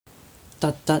Da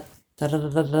da da da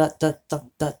da da da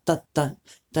da da da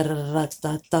da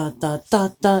da da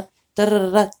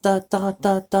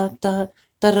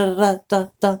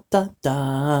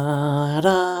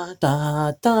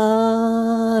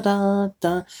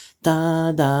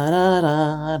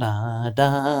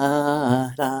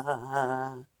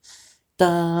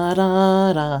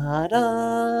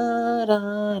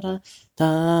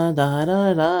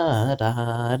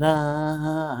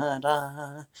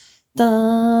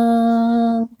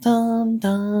dun dun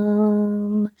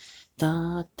dun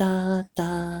da da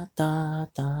da da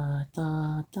da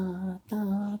da da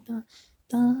da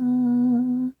da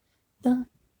da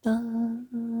da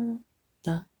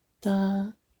da da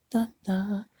da da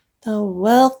da.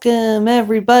 Welcome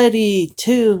everybody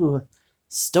to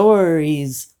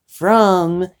Stories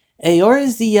from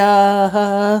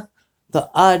Eorzea, the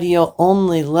audio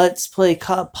only Let's Play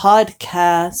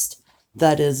podcast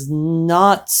that is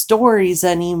not stories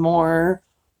anymore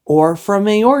or from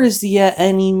Eorzea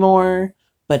anymore,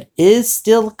 but is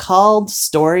still called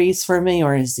Stories from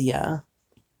Eorzea.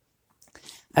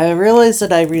 I realized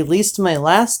that I released my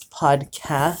last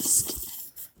podcast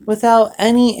without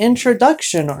any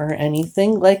introduction or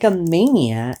anything, like a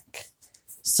maniac.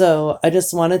 So I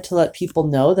just wanted to let people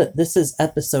know that this is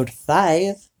episode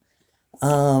 5.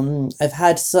 I've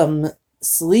had some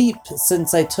sleep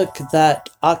since I took that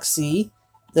Oxy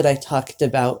that I talked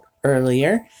about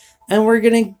earlier. And we're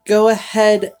going to go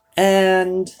ahead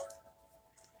and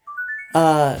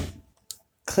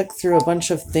click through a bunch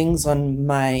of things on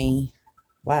my...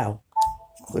 Wow.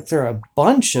 Click through a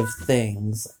bunch of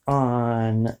things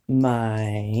on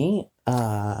my...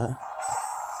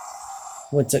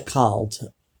 what's it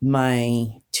called?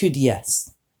 My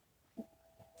 2DS.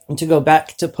 And to go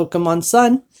back to Pokemon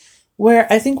Sun, where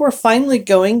I think we're finally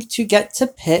going to get to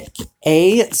pick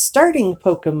a starting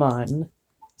Pokemon.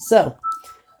 So,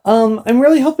 I'm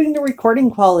really hoping the recording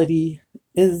quality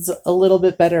is a little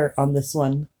bit better on this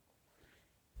one.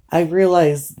 I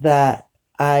realized that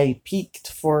I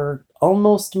peaked for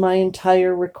almost my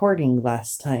entire recording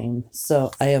last time,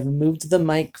 so I have moved the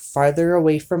mic farther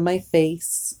away from my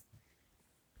face.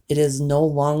 It is no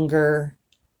longer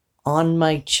on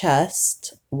my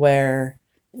chest, where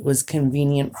it was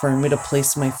convenient for me to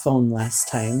place my phone last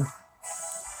time.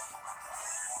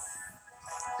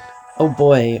 Oh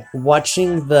boy,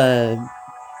 watching the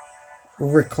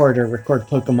recorder record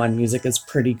Pokemon music is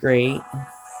pretty great.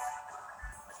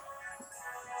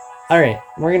 Alright,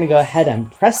 we're gonna go ahead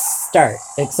and press start,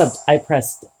 except I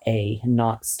pressed A,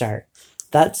 not start.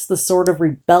 That's the sort of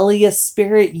rebellious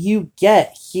spirit you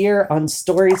get here on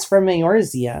Stories from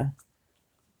Eorzea.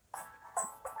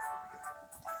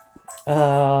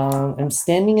 I'm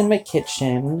standing in my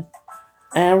kitchen.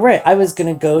 And right, I was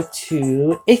gonna go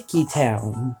to Icky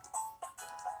Town.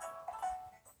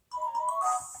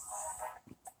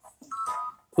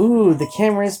 Ooh, the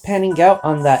camera is panning out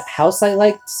on that house I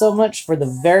liked so much for the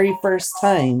very first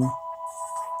time.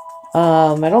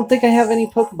 I don't think I have any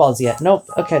Pokeballs yet. Nope.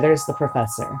 Okay, there's the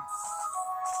professor.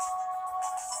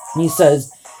 He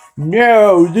says,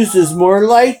 "No, this is more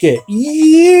like it.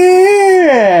 Yeah!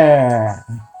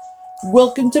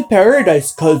 Welcome to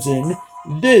paradise, cousin.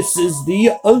 This is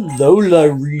the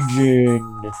Alola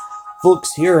region.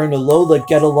 Folks here in Alola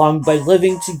get along by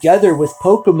living together with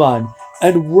Pokemon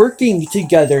and working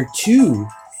together too,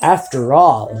 after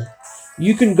all.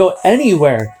 You can go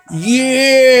anywhere,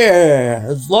 yeah,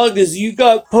 as long as you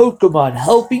got Pokemon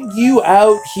helping you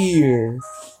out here.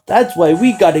 That's why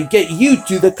we gotta get you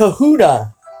to the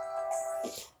Kahuna.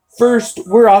 First,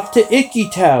 we're off to Icky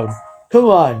Town. Come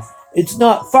on, it's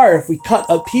not far if we cut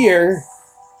up here."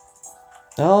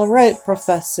 Alright,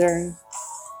 Professor.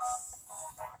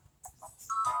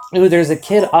 Ooh, there's a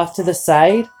kid off to the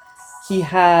side. He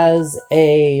has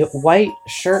a white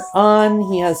shirt on.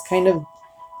 He has kind of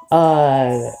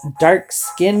dark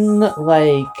skin,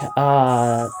 like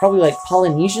probably like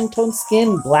Polynesian tone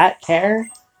skin, black hair.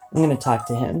 I'm gonna talk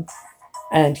to him.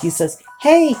 And he says,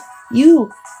 "Hey, you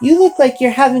look like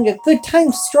you're having a good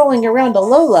time strolling around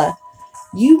Alola.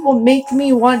 You will make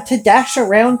me want to dash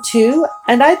around too,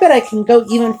 and I bet I can go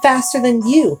even faster than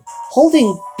you.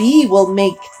 Holding B will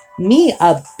make me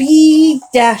a bee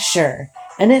dasher,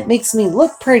 and it makes me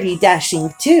look pretty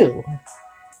dashing too."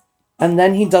 And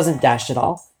then he doesn't dash at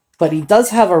all, but he does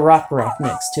have a Rockruff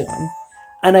next to him.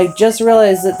 And I just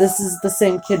realized that this is the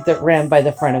same kid that ran by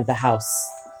the front of the house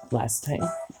last time.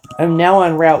 I'm now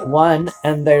on Route 1,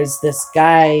 and there's this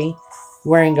guy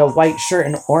wearing a white shirt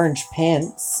and orange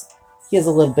pants. He has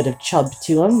a little bit of chub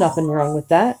to him, nothing wrong with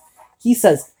that. He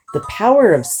says, "The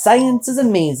power of science is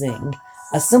amazing.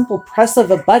 A simple press of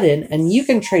a button, and you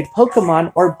can trade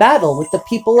Pokemon or battle with the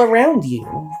people around you.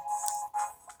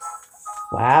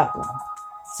 Wow.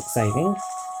 It's exciting.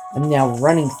 I'm now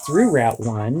running through Route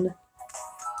 1.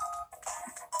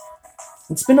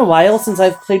 It's been a while since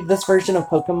I've played this version of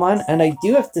Pokemon, and I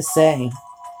do have to say,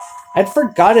 I'd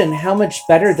forgotten how much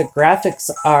better the graphics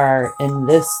are in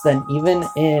this than even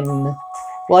in...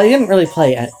 Well, I didn't really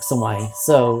play X and Y,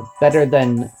 so better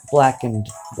than Black and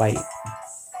White.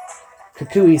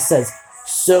 Kukui says,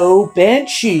 "So,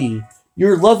 Banshee,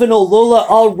 you're loving Alola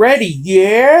already,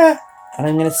 yeah?" And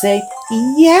I'm gonna say,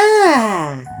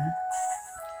 "Yeah!"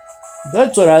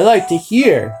 That's what I like to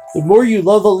hear. The more you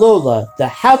love Alola, the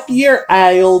happier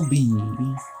I'll be.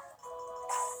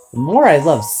 The more I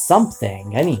love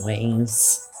something,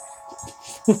 anyways.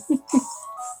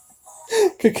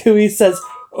 Kukui says,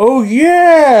 "Oh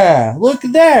yeah! Look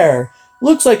there!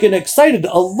 Looks like an excited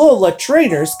Alola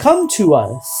trainer's come to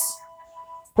us."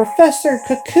 Professor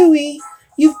Kukui,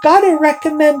 you've got to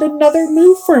recommend another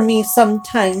move for me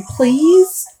sometime,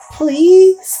 please?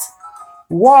 Please?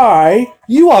 Why?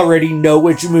 You already know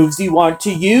which moves you want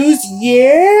to use,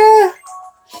 yeah?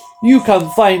 You come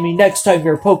find me next time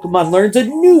your Pokemon learns a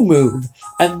new move,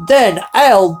 and then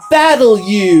I'll battle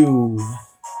you!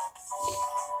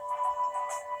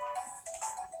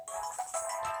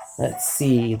 Let's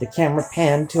see, the camera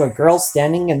panned to a girl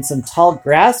standing in some tall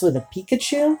grass with a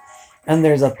Pikachu, and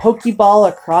there's a Pokeball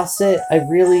across it. I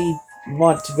really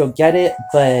want to go get it,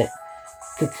 but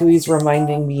Kukui's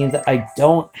reminding me that I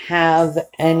don't have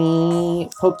any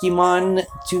Pokemon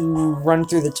to run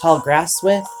through the tall grass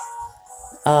with.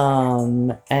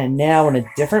 And now in a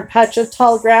different patch of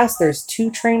tall grass, there's two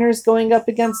trainers going up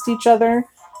against each other.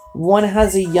 One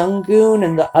has a Yungoon,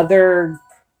 and the other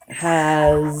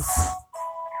has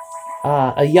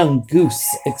a Yungoos,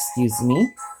 excuse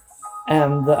me.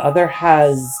 And the other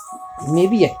has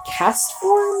maybe a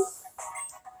Castform?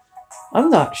 I'm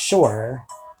not sure.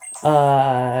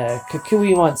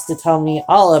 Kukui wants to tell me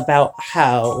all about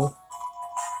how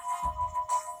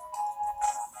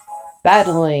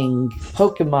battling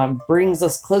Pokemon brings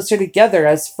us closer together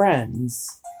as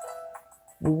friends.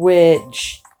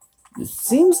 Which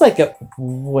seems like it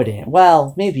wouldn't.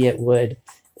 Well, maybe it would.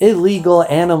 Illegal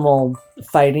animal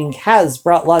fighting has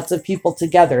brought lots of people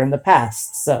together in the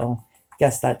past, so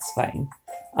guess that's fine.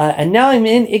 And now I'm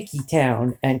in Icky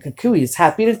Town, and Kukui is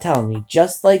happy to tell me,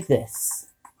 just like this.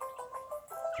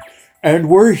 And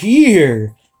we're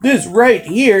here! This right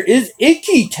here is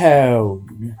Icky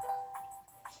Town!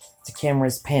 The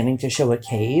camera's panning to show a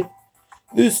cave.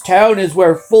 This town is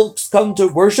where folks come to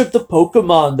worship the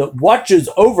Pokemon that watches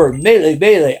over Mele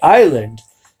Mele Island.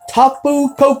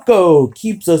 Tapu Koko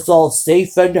keeps us all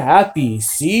safe and happy,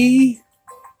 see?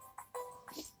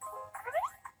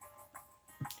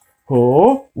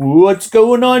 Huh? What's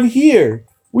going on here?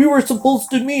 We were supposed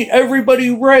to meet everybody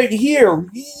right here.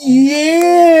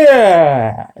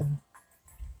 Yeah!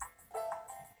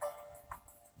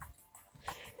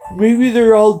 Maybe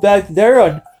they're all back there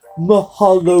on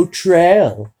Mahalo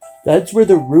Trail. That's where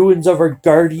the ruins of our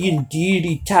guardian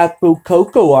deity Tapu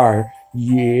Koko are.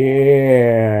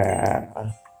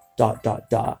 Yeah. ...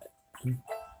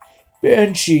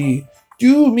 Banshee,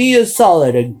 do me a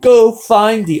solid and go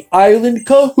find the Island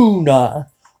Kahuna.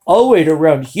 I'll wait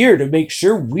around here to make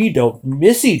sure we don't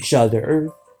miss each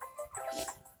other.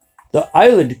 The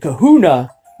Island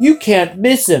Kahuna? You can't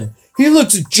miss him. He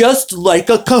looks just like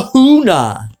a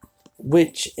kahuna.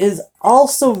 Which is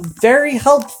also very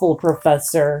helpful,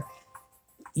 Professor.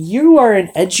 You are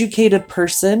an educated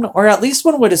person, or at least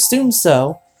one would assume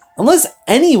so, unless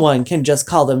anyone can just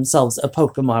call themselves a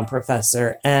Pokemon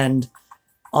professor, and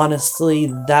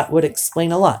honestly, that would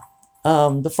explain a lot.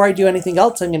 Before I do anything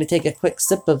else, I'm going to take a quick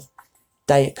sip of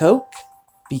Diet Coke,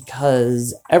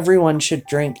 because everyone should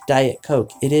drink Diet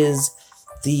Coke. It is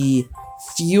the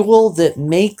fuel that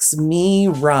makes me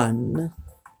run.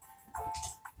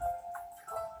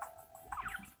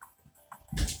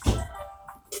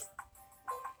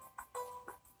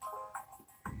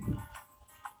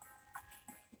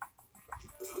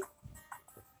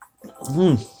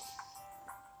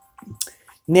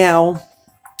 Now,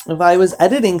 if I was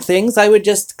editing things, I would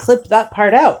just clip that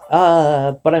part out,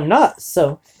 but I'm not,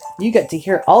 so you get to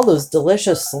hear all those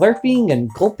delicious slurping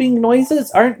and gulping noises.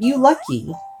 Aren't you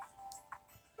lucky?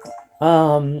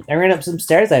 I ran up some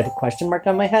stairs. I had a question mark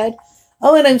on my head.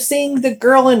 Oh, and I'm seeing the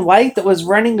girl in white that was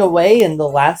running away in the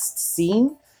last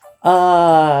scene,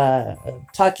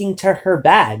 talking to her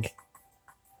bag.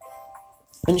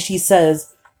 And she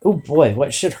says, oh boy,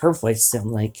 what should her voice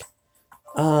sound like?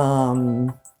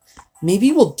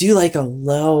 Maybe we'll do like a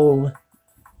low,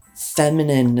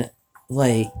 feminine,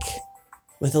 like,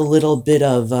 with a little bit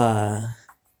of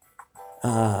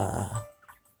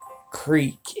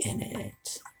creak in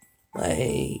it.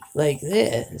 Like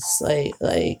this,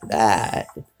 like that,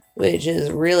 which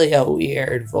is really a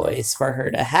weird voice for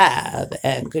her to have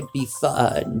and could be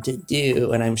fun to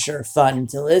do, and I'm sure fun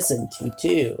to listen to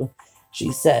too.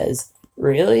 She says,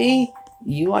 "Really?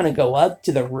 You want to go up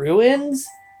to the ruins?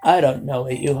 I don't know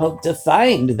what you hope to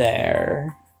find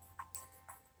there."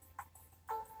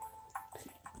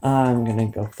 I'm gonna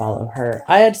go follow her.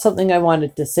 I had something I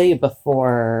wanted to say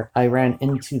before I ran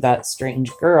into that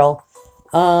strange girl.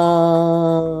 I'm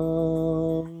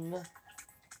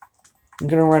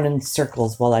gonna run in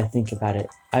circles while I think about it.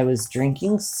 I was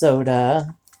drinking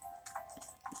soda,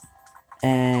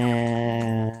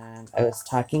 and I was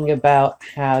talking about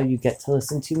how you get to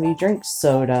listen to me drink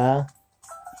soda,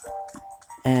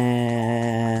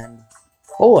 and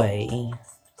boy,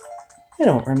 I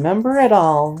don't remember at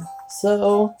all.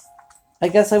 So, I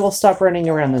guess I will stop running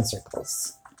around in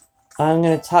circles. I'm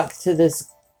gonna talk to this,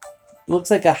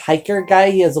 looks like a hiker guy.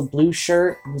 He has a blue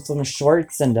shirt with some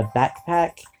shorts and a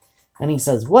backpack. And he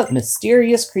says, "What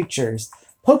mysterious creatures.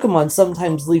 Pokemon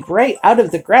sometimes leap right out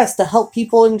of the grass to help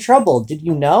people in trouble. Did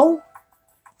you know?"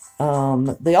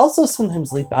 They also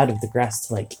sometimes leap out of the grass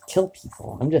to, like, kill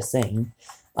people. I'm just saying.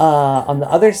 On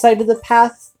the other side of the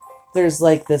path, there's,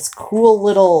 like, this cool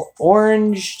little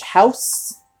orange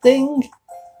house thing.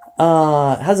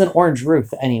 It has an orange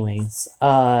roof anyways.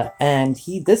 And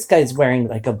this guy's wearing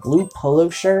like a blue polo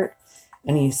shirt,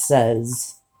 and he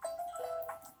says,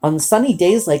 "On sunny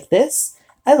days like this,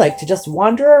 I like to just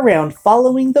wander around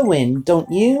following the wind,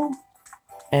 don't you?"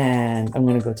 And I'm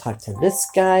gonna go talk to this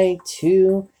guy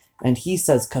too. And he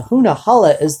says, "Kahuna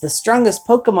Hala is the strongest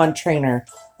Pokemon trainer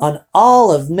on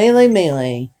all of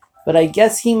Melee, but I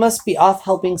guess he must be off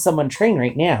helping someone train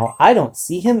right now. I don't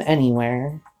see him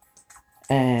anywhere."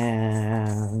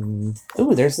 And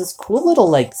ooh, there's this cool little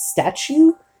like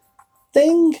statue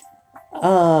thing.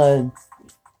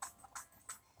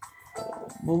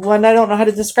 When I don't know how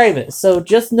to describe it, so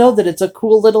just know that it's a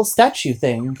cool little statue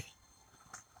thing.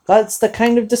 That's the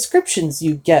kind of descriptions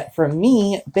you get from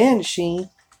me, Banshee.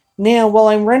 Now, while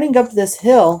I'm running up this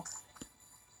hill,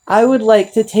 I would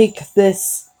like to take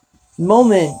this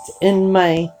moment in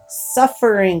my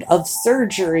suffering of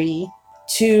surgery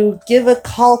to give a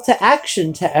call to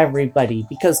action to everybody,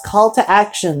 because call to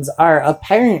actions are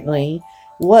apparently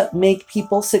what make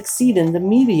people succeed in the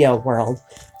media world.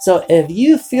 So if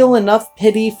you feel enough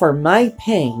pity for my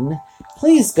pain,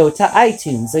 please go to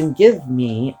iTunes and give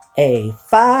me a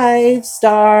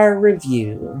 5-star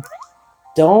review.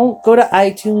 Don't go to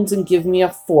iTunes and give me a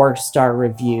 4-star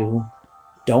review.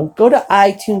 Don't go to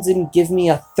iTunes and give me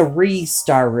a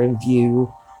 3-star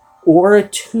review or a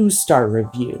 2-star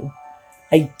review.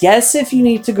 I guess if you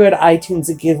need to go to iTunes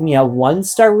and give me a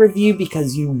 1-star review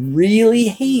because you really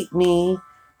hate me,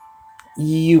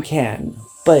 you can.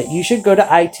 But you should go to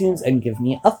iTunes and give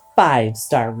me a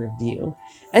 5-star review.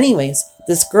 Anyways,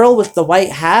 this girl with the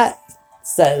white hat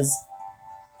says,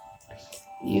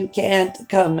 You can't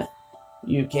come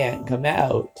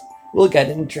out. We'll get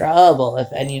in trouble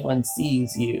if anyone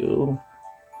sees you."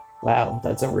 Wow,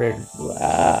 that's a weird...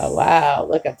 Wow,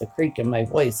 look at the creak in my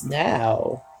voice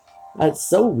now. That's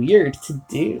so weird to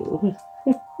do.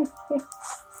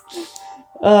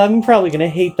 I'm probably gonna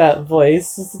hate that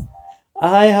voice.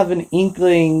 I have an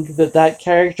inkling that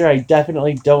character, I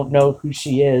definitely don't know who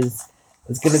she is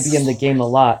gonna be in the game a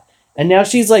lot. And now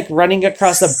she's like running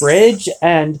across a bridge,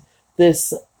 and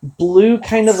this blue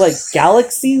kind of like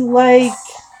galaxy-like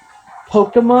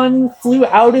Pokemon flew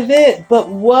out of it. But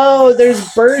whoa,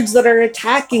 there's birds that are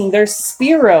attacking. There's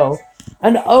Spearow.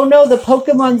 And oh no, the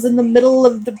Pokemon's in the middle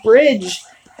of the bridge,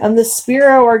 and the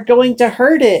Spearow are going to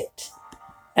hurt it.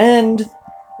 And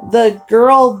the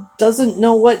girl doesn't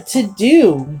know what to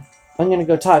do. I'm gonna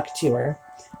go talk to her.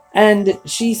 And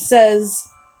she says,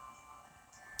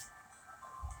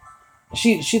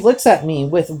 she looks at me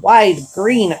with wide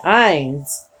green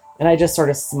eyes, and I just sort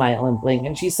of smile and blink,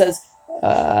 and she says,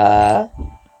 and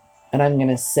I'm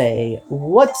gonna say,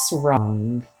 "What's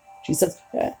wrong?" She says,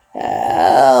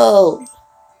 "Help!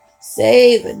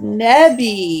 Save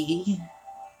Nebby!"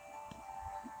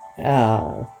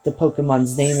 The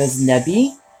Pokemon's name is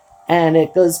Nebby, and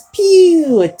it goes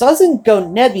pew! It doesn't go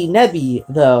Nebby,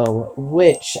 though,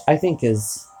 which I think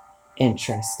is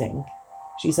interesting.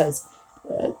 She says,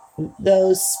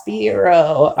 "Those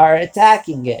Spearow are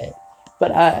attacking it,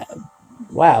 but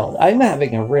wow, I'm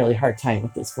having a really hard time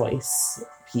with this voice,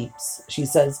 peeps." She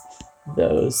says,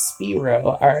 "Those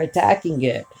Spearow are attacking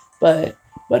it, but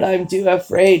I'm too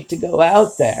afraid to go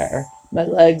out there. My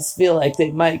legs feel like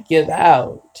they might give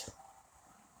out."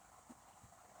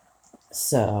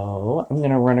 So I'm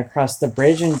gonna run across the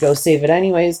bridge and go save it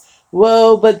anyways.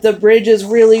 Whoa, but the bridge is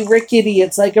really rickety.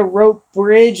 It's like a rope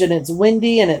bridge and it's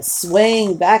windy and it's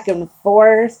swaying back and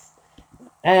forth.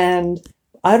 And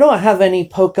I don't have any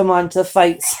Pokemon to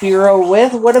fight Spearow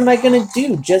with. What am I gonna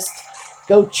do? Just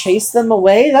go chase them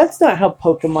away? That's not how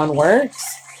Pokemon works.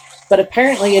 But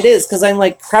apparently it is, because I'm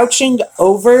like crouching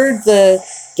over the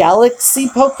Galaxy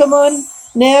Pokemon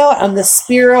now, and the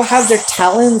Spearow have their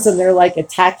talons and they're like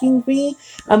attacking me.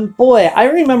 Boy, I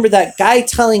remember that guy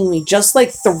telling me just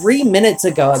like 3 minutes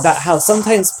ago about how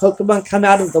sometimes Pokemon come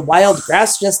out of the wild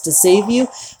grass just to save you,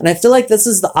 and I feel like this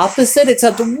is the opposite,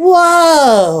 except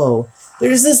whoa!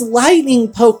 There's this lightning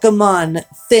Pokemon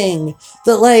thing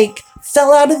that like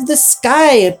fell out of the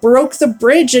sky. It broke the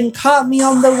bridge and caught me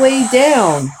on the way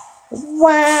down.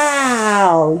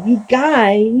 Wow, you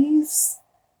guys,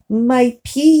 my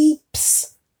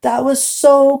peeps, that was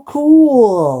so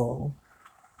cool.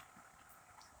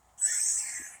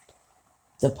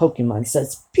 The Pokemon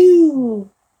says, pew,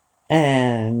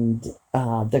 and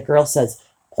the girl says,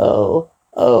 oh,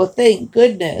 thank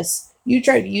goodness. You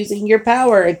tried using your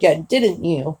power again, didn't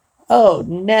you? Oh,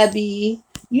 Nebby,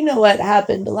 you know what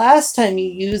happened last time you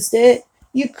used it.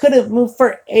 You couldn't move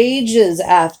for ages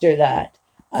after that.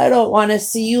 I don't want to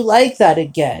see you like that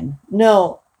again.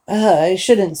 No, I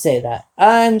shouldn't say that.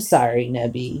 I'm sorry,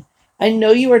 Nebby. I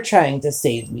know you were trying to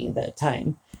save me that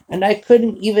time, and I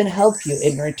couldn't even help you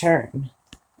in return.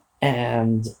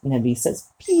 And Nebby says,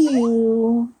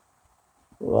 pew.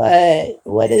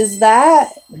 What is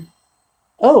that?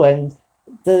 Oh, and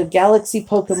the Galaxy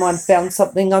Pokemon found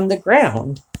something on the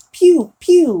ground. Pew,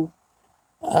 pew.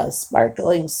 A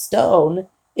sparkling stone.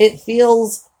 It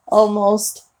feels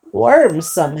almost warm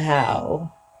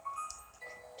somehow.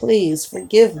 Please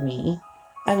forgive me.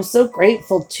 I'm so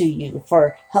grateful to you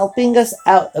for helping us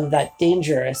out of that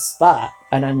dangerous spot.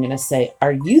 And I'm going to say,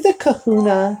 are you the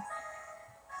Kahuna?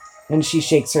 And she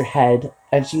shakes her head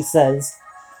and she says,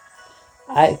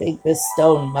 I think this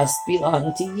stone must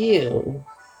belong to you.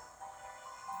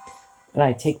 And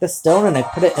I take the stone and I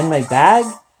put it in my bag.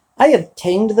 I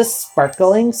obtained the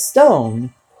sparkling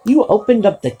stone. You opened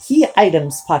up the key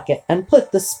items pocket and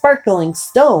put the sparkling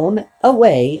stone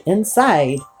away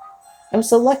inside. I'm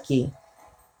so lucky.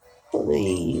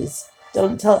 Please,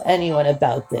 don't tell anyone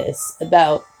about this,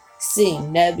 about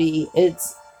seeing Nebby.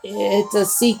 It's a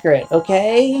secret,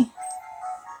 okay?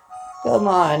 Come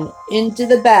on, into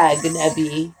the bag,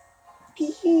 Nebby.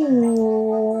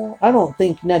 I don't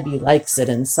think Nebby likes it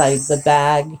inside the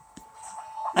bag.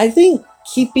 I think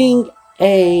keeping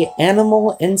a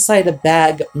animal inside a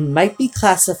bag might be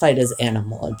classified as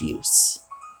animal abuse.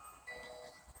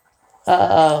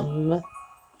 I'm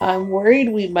worried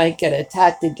we might get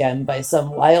attacked again by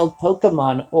some wild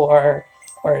Pokemon or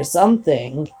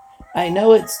something. I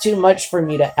know it's too much for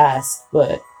me to ask,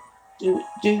 but do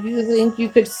you think you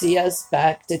could see us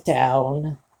back to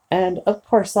town? And of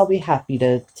course I'll be happy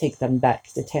to take them back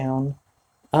to town.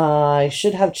 I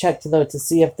should have checked though to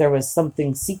see if there was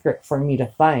something secret for me to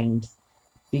find,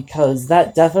 because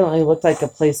that definitely looked like a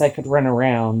place I could run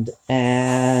around,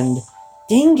 and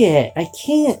dang it, I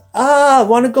can't. I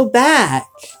want to go back.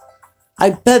 I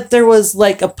bet there was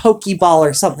like a Pokeball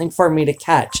or something for me to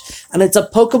catch, and it's a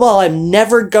Pokeball I'm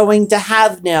never going to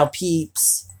have now,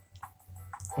 peeps.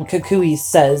 And Kukui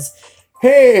says,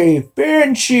 hey,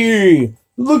 Banshee,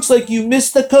 looks like you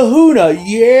missed the Kahuna,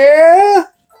 yeah?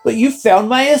 But you found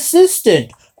my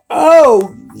assistant.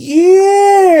 Oh,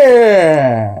 yeah.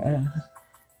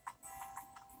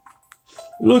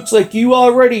 Looks like you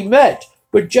already met,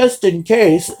 but just in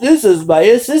case, this is my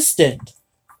assistant.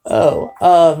 Oh,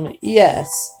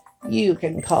 yes. You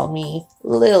can call me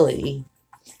Lily.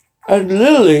 And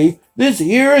Lily, this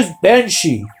here is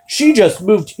Banshee. She just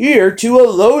moved here to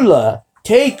Alola.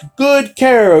 Take good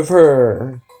care of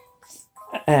her.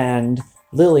 And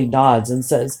Lily nods and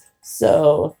says,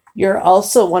 so, you're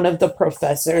also one of the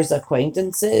professor's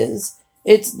acquaintances?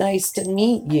 It's nice to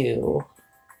meet you.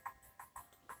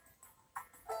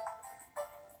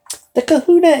 The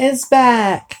Kahuna is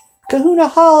back! Kahuna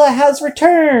Hala has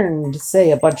returned!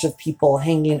 Say a bunch of people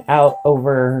hanging out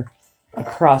over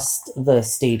across the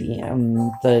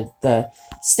stadium. The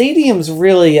stadium's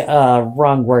really a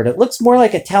wrong word. It looks more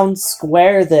like a town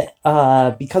square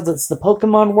that, because it's the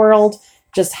Pokemon world,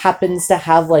 just happens to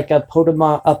have like a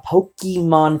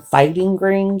Pokemon fighting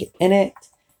ring in it.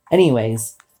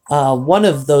 Anyways, one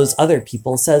of those other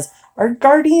people says, our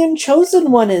Guardian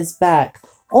Chosen One is back.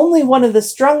 Only one of the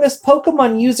strongest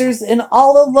Pokemon users in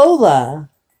all Alola.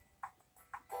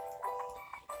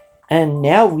 And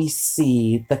now we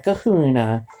see the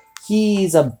Kahuna.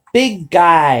 He's a big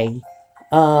guy.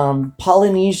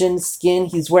 Polynesian skin.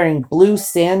 He's wearing blue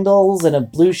sandals and a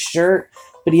blue shirt,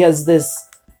 but he has this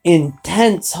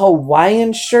intense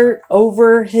Hawaiian shirt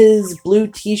over his blue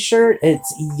t-shirt.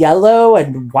 It's yellow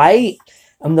and white,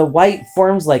 and the white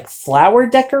forms like flower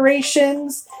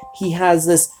decorations. He has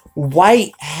this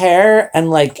white hair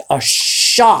and like a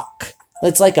shock.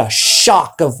 It's like a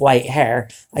shock of white hair.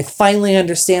 I finally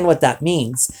understand what that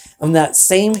means. And that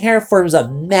same hair forms a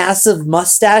massive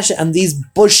mustache and these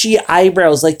bushy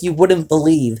eyebrows like you wouldn't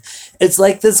believe. It's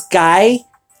like this guy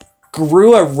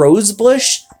grew a rose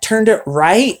bush, turned it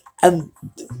right, and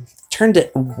turned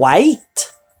it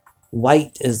white.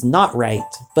 White is not right,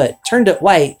 but turned it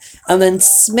white, and then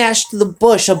smashed the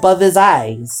bush above his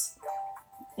eyes.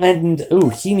 And, ooh,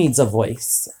 he needs a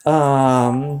voice.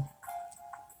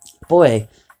 Boy,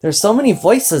 there's so many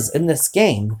voices in this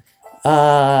game.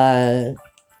 I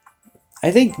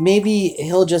think maybe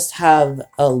he'll just have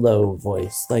a low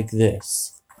voice, like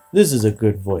this. This is a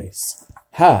good voice.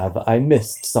 Have I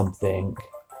missed something?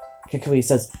 Kukui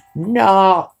says,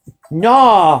 Nah,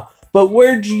 but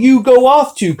where'd you go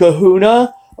off to,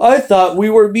 Kahuna? I thought we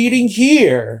were meeting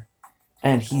here.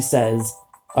 And he says,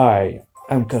 I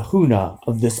am Kahuna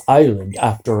of this island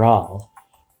after all.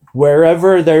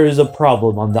 Wherever there is a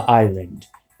problem on the island,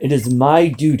 it is my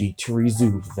duty to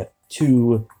resolve it.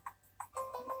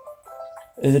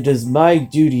 It is my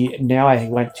duty. Now I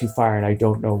went too far and I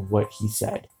don't know what he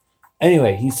said.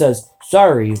 Anyway, he says,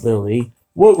 Sorry, Lily.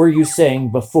 What were you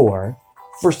saying before?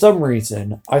 For some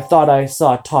reason, I thought I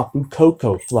saw Tapu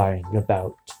Koko flying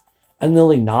about. And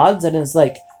Lily nods and is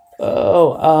like,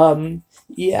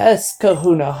 yes,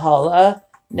 Kahuna Hala.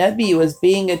 Nebby was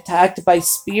being attacked by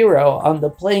Spiro on the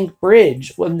plank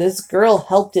bridge when this girl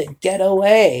helped it get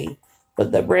away.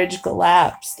 But the bridge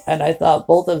collapsed, and I thought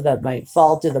both of them might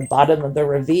fall to the bottom of the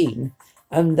ravine.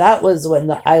 And that was when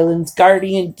the island's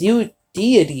guardian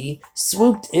deity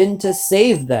swooped in to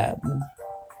save them.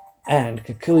 And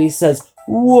Kukui says,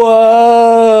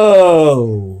 Whoa!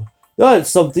 That's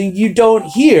something you don't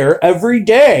hear every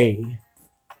day.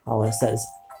 Hala says,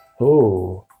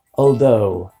 Oh,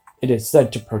 although it is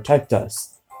said to protect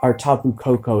us, our Tapu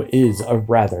Koko is a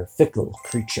rather fickle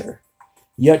creature.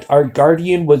 Yet our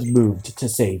guardian was moved to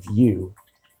save you.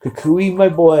 Kukui, my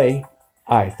boy,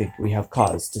 I think we have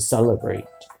cause to celebrate.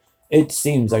 It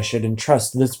seems I should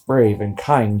entrust this brave and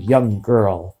kind young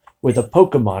girl with a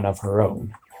Pokemon of her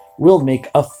own. We'll make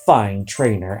a fine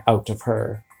trainer out of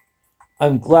her.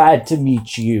 I'm glad to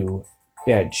meet you,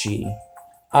 Banshee.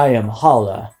 I am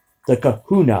Hala, the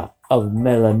Kahuna of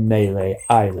Melemele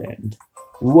Island.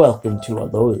 Welcome to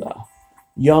Alola.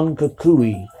 Young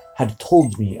Kukui had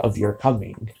told me of your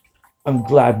coming. I'm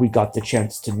glad we got the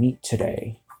chance to meet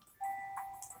today.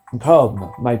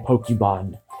 Come, my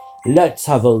Pokemon. Let's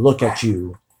have a look at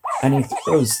you. And he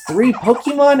throws 3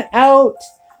 Pokemon out.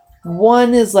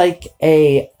 One is like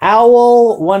a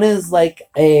owl. One is like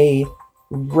a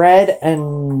red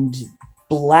and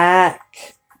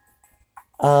black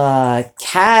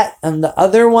cat. And the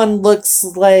other one looks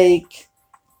like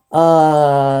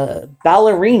a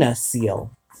ballerina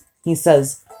seal. He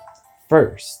says,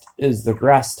 First is the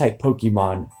grass-type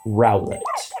Pokemon Rowlet.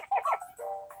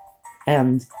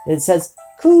 And it says,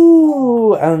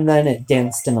 Coo! And then it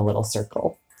danced in a little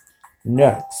circle.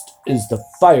 Next is the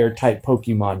fire-type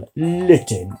Pokemon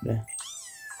Litten.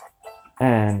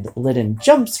 And Litten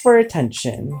jumps for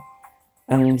attention.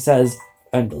 And he says,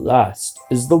 and last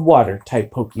is the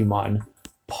water-type Pokemon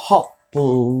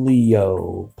Poplio.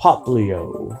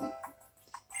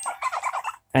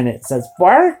 And it says,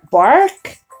 Bark,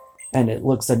 bark! And it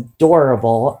looks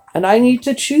adorable. And I need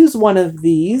to choose one of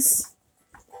these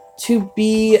to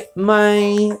be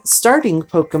my starting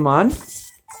Pokemon.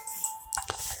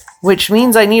 Which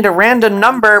means I need a random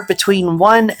number between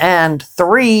 1 and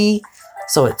 3.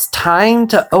 So it's time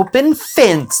to open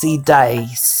Fancy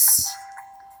Dice.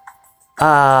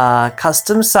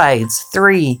 Custom sides,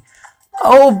 3.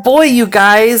 Oh boy, you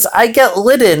guys, I get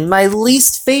Litten, my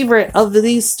least favorite of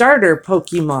these starter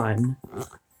Pokemon.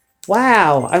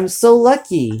 Wow, I'm so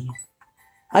lucky.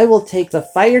 I will take the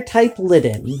Fire-type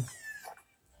Litten.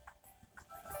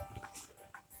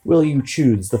 Will you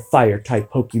choose the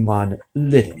Fire-type Pokemon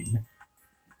Litten?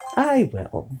 I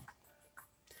will.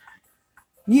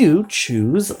 You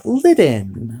choose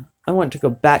Litten. I want to go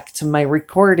back to my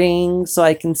recording so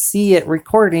I can see it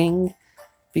recording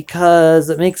because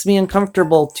it makes me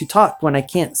uncomfortable to talk when I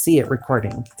can't see it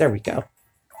recording. There we go.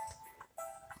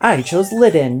 I chose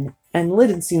Litten, and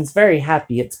Litten seems very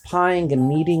happy. It's pawing and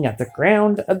kneading at the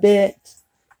ground a bit.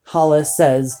 Hala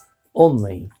says,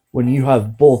 Only when you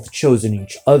have both chosen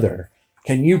each other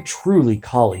can you truly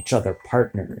call each other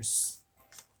partners.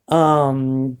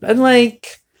 And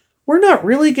like, we're not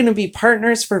really going to be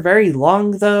partners for very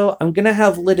long, though. I'm going to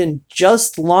have Lydon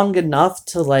just long enough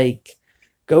to, like,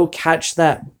 go catch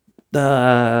that,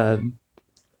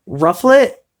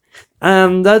 Rufflet.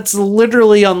 That's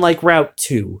literally on, like, Route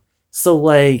 2. So,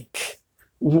 like,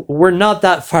 we're not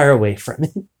that far away from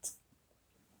it.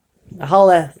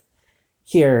 Hala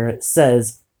here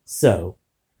says, so,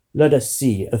 let us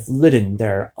see if Lydon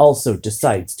there also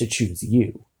decides to choose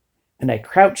you. And I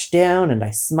crouch down and I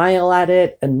smile at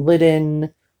it, and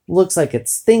Lydon looks like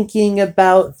it's thinking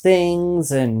about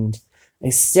things, and I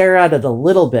stare at it a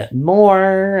little bit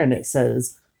more, and it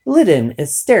says, Lydon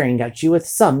is staring at you with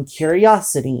some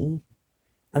curiosity.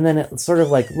 And then it sort of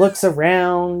like looks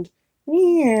around,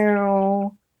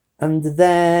 meow, and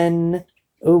then,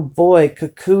 oh boy,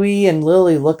 Kukui and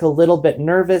Lily look a little bit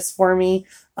nervous for me.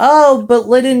 Oh, but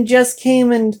Lydon just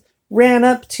came and ran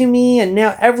up to me, and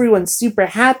now everyone's super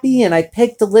happy, and I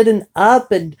picked Lydon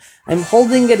up, and I'm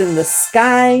holding it in the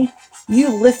sky. You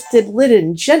lifted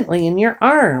Lydon gently in your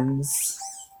arms.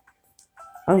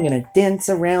 I'm gonna dance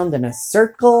around in a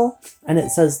circle, and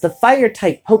it says the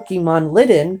fire-type Pokemon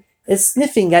Lydon is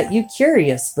sniffing at you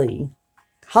curiously.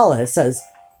 Hala says,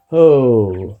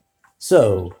 oh,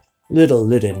 so little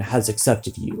Lydon has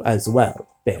accepted you as well,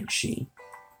 Banshee.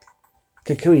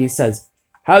 Kukui says,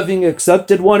 having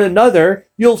accepted one another,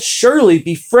 you'll surely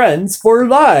be friends for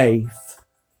life.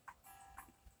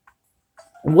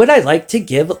 Would I like to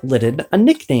give Lydon a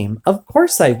nickname? Of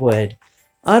course I would.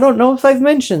 I don't know if I've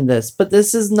mentioned this, but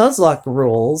this is Nuzlocke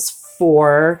rules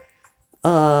for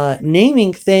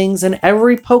naming things, and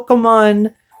every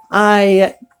Pokemon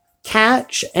I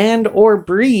catch and or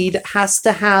breed has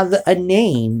to have a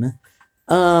name.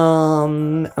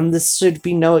 And this should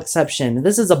be no exception.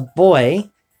 This is a boy.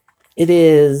 It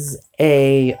is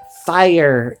a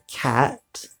fire cat.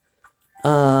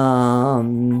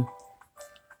 I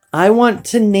want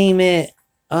to name it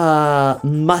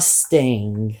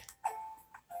Mustang.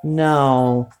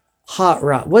 No, Hot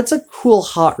Rod. What's a cool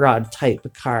Hot Rod type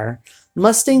of car?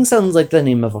 Mustang sounds like the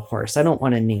name of a horse. I don't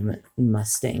want to name it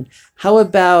Mustang. How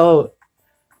about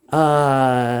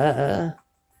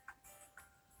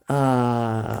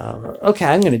okay,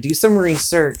 I'm gonna do some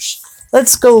research.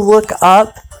 Let's go look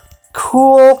up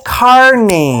cool car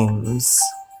names.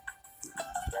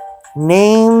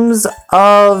 Names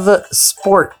of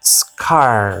sports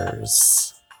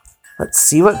cars. Let's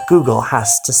see what Google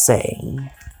has to say.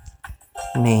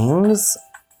 Names.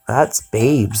 That's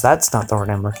babes. That's not the word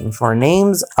I'm looking for.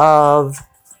 Names of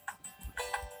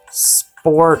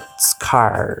sports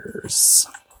cars.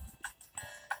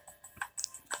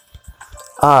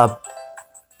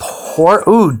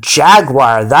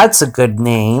 Jaguar. That's a good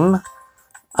name.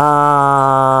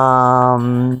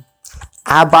 Abarth.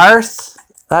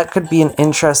 That could be an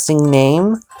interesting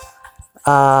name.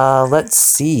 Let's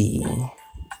see.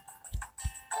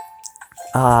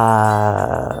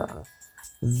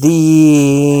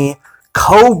 The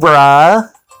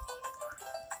Cobra.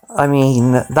 I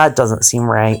mean, that doesn't seem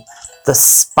right. The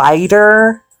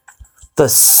Spider. The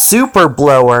Super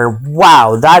Blower.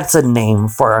 Wow, that's a name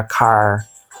for a car.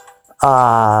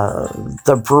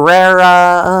 The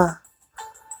Brera.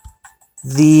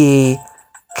 The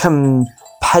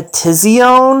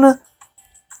Competizione.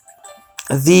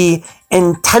 The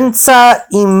Intensa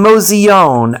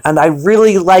Emozione. And I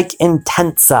really like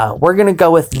Intensa. We're going to go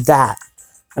with that.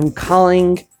 I'm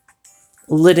calling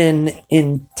Lydon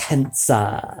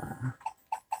Intensa.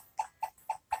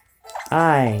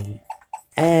 INTENSA.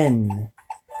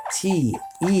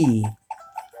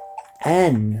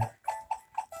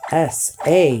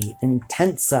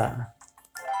 Intensa.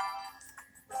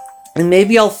 And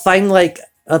maybe I'll find like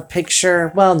a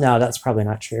picture. Well, no, that's probably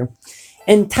not true.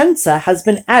 Intensa has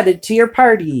been added to your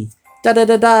party. Da da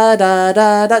da da da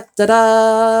da da da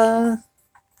da.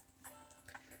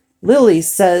 Lily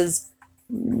says,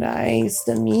 nice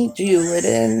to meet you,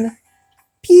 Lydon.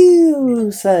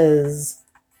 Pew, says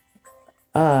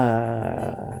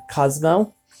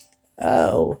Cosmo.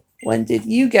 Oh, when did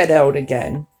you get out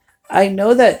again? I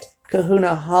know that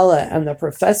Kahuna Hala and the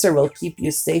professor will keep you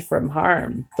safe from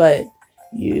harm, but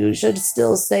you should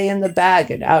still stay in the bag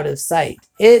and out of sight.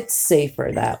 It's safer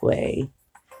that way.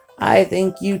 I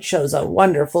think you chose a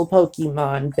wonderful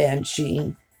Pokemon,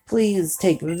 Banshee. Please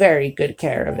take very good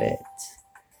care of it.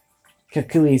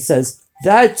 Kukui says,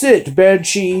 that's it,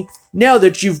 Banshee. Now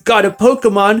that you've got a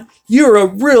Pokemon, you're a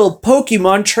real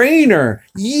Pokemon trainer.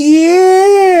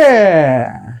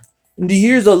 Yeah! And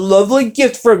here's a lovely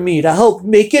gift from me to help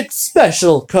make it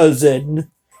special,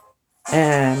 cousin.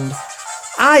 And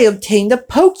I obtained a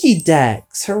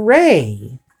Pokédex.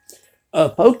 Hooray! A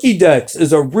Pokédex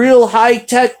is a real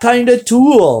high-tech kind of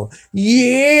tool.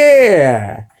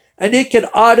 Yeah! And it can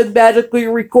automatically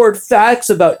record facts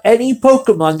about any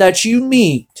Pokemon that you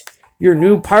meet. Your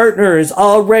new partner is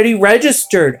already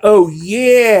registered. Oh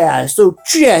yeah, so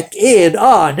check it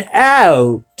on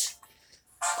out.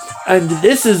 And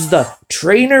this is the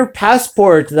trainer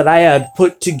passport that I had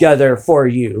put together for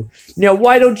you. Now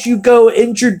why don't you go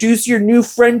introduce your new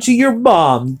friend to your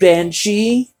mom,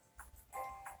 Banshee?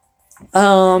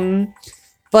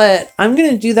 But I'm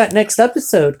gonna do that next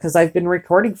episode because I've been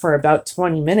recording for about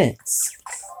 20 minutes.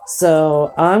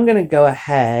 So I'm gonna go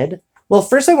ahead. Well,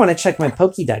 first I want to check my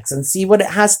Pokédex and see what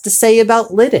it has to say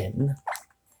about Litten.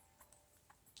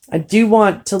 I do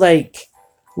want to,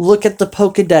 look at the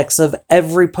Pokédex of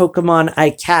every Pokemon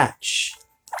I catch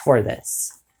for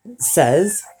this. It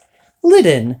says,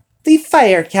 Litten, the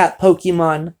Fire Cat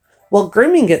Pokemon. While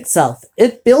grooming itself,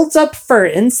 it builds up fur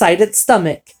inside its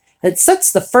stomach. It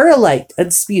sets the fur alight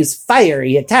and spews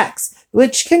fiery attacks,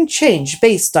 which can change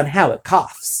based on how it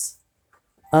coughs.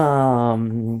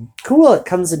 Cool, it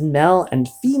comes in male and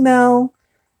female.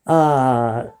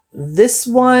 This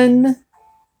one...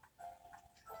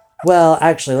 Well,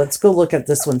 actually, let's go look at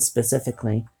this one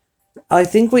specifically. I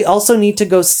think we also need to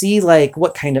go see,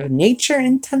 what kind of nature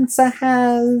Intensa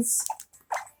has.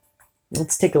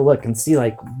 Let's take a look and see,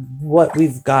 what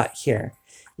we've got here.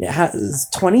 It has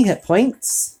 20 hit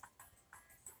points.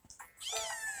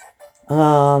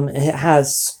 It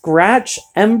has Scratch,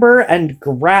 Ember, and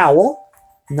Growl.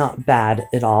 Not bad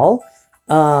at all.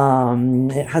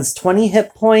 It has 20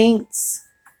 hit points,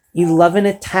 11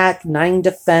 attack, 9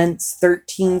 defense,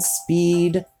 13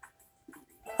 speed,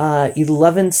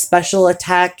 11 special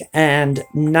attack, and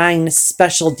 9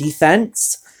 special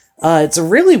defense. It's a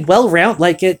really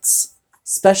well-rounded, its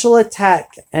special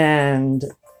attack and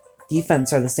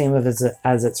defense are the same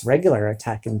as its regular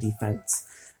attack and defense.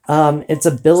 Its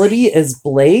ability is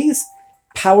Blaze,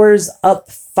 powers up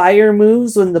fire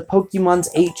moves when the Pokemon's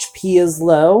HP is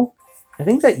low. I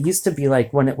think that used to be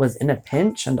when it was in a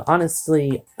pinch, and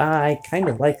honestly, I kind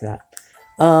of like that.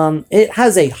 It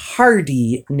has a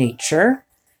hardy nature,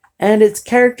 and its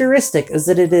characteristic is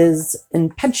that it is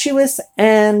impetuous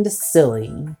and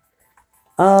silly.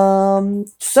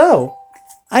 So,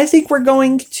 I think we're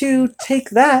going to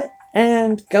take that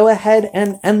and go ahead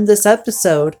and end this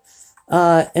episode.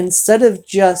 Instead of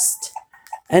just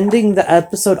ending the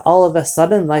episode all of a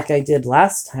sudden like I did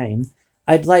last time,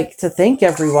 I'd like to thank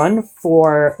everyone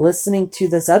for listening to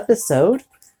this episode.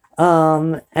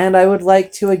 And I would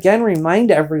like to again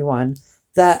remind everyone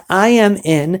that I am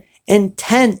in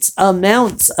intense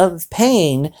amounts of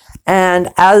pain,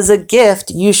 and as a gift,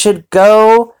 you should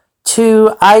go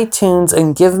to iTunes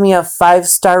and give me a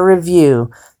 5-star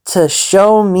review to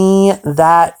show me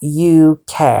that you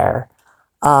care.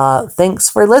 Thanks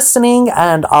for listening,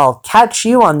 and I'll catch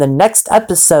you on the next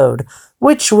episode,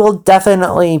 which will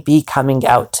definitely be coming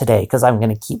out today, because I'm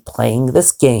going to keep playing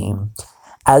this game.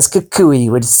 As Kukui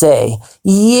would say,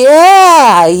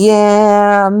 yeah, I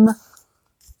am!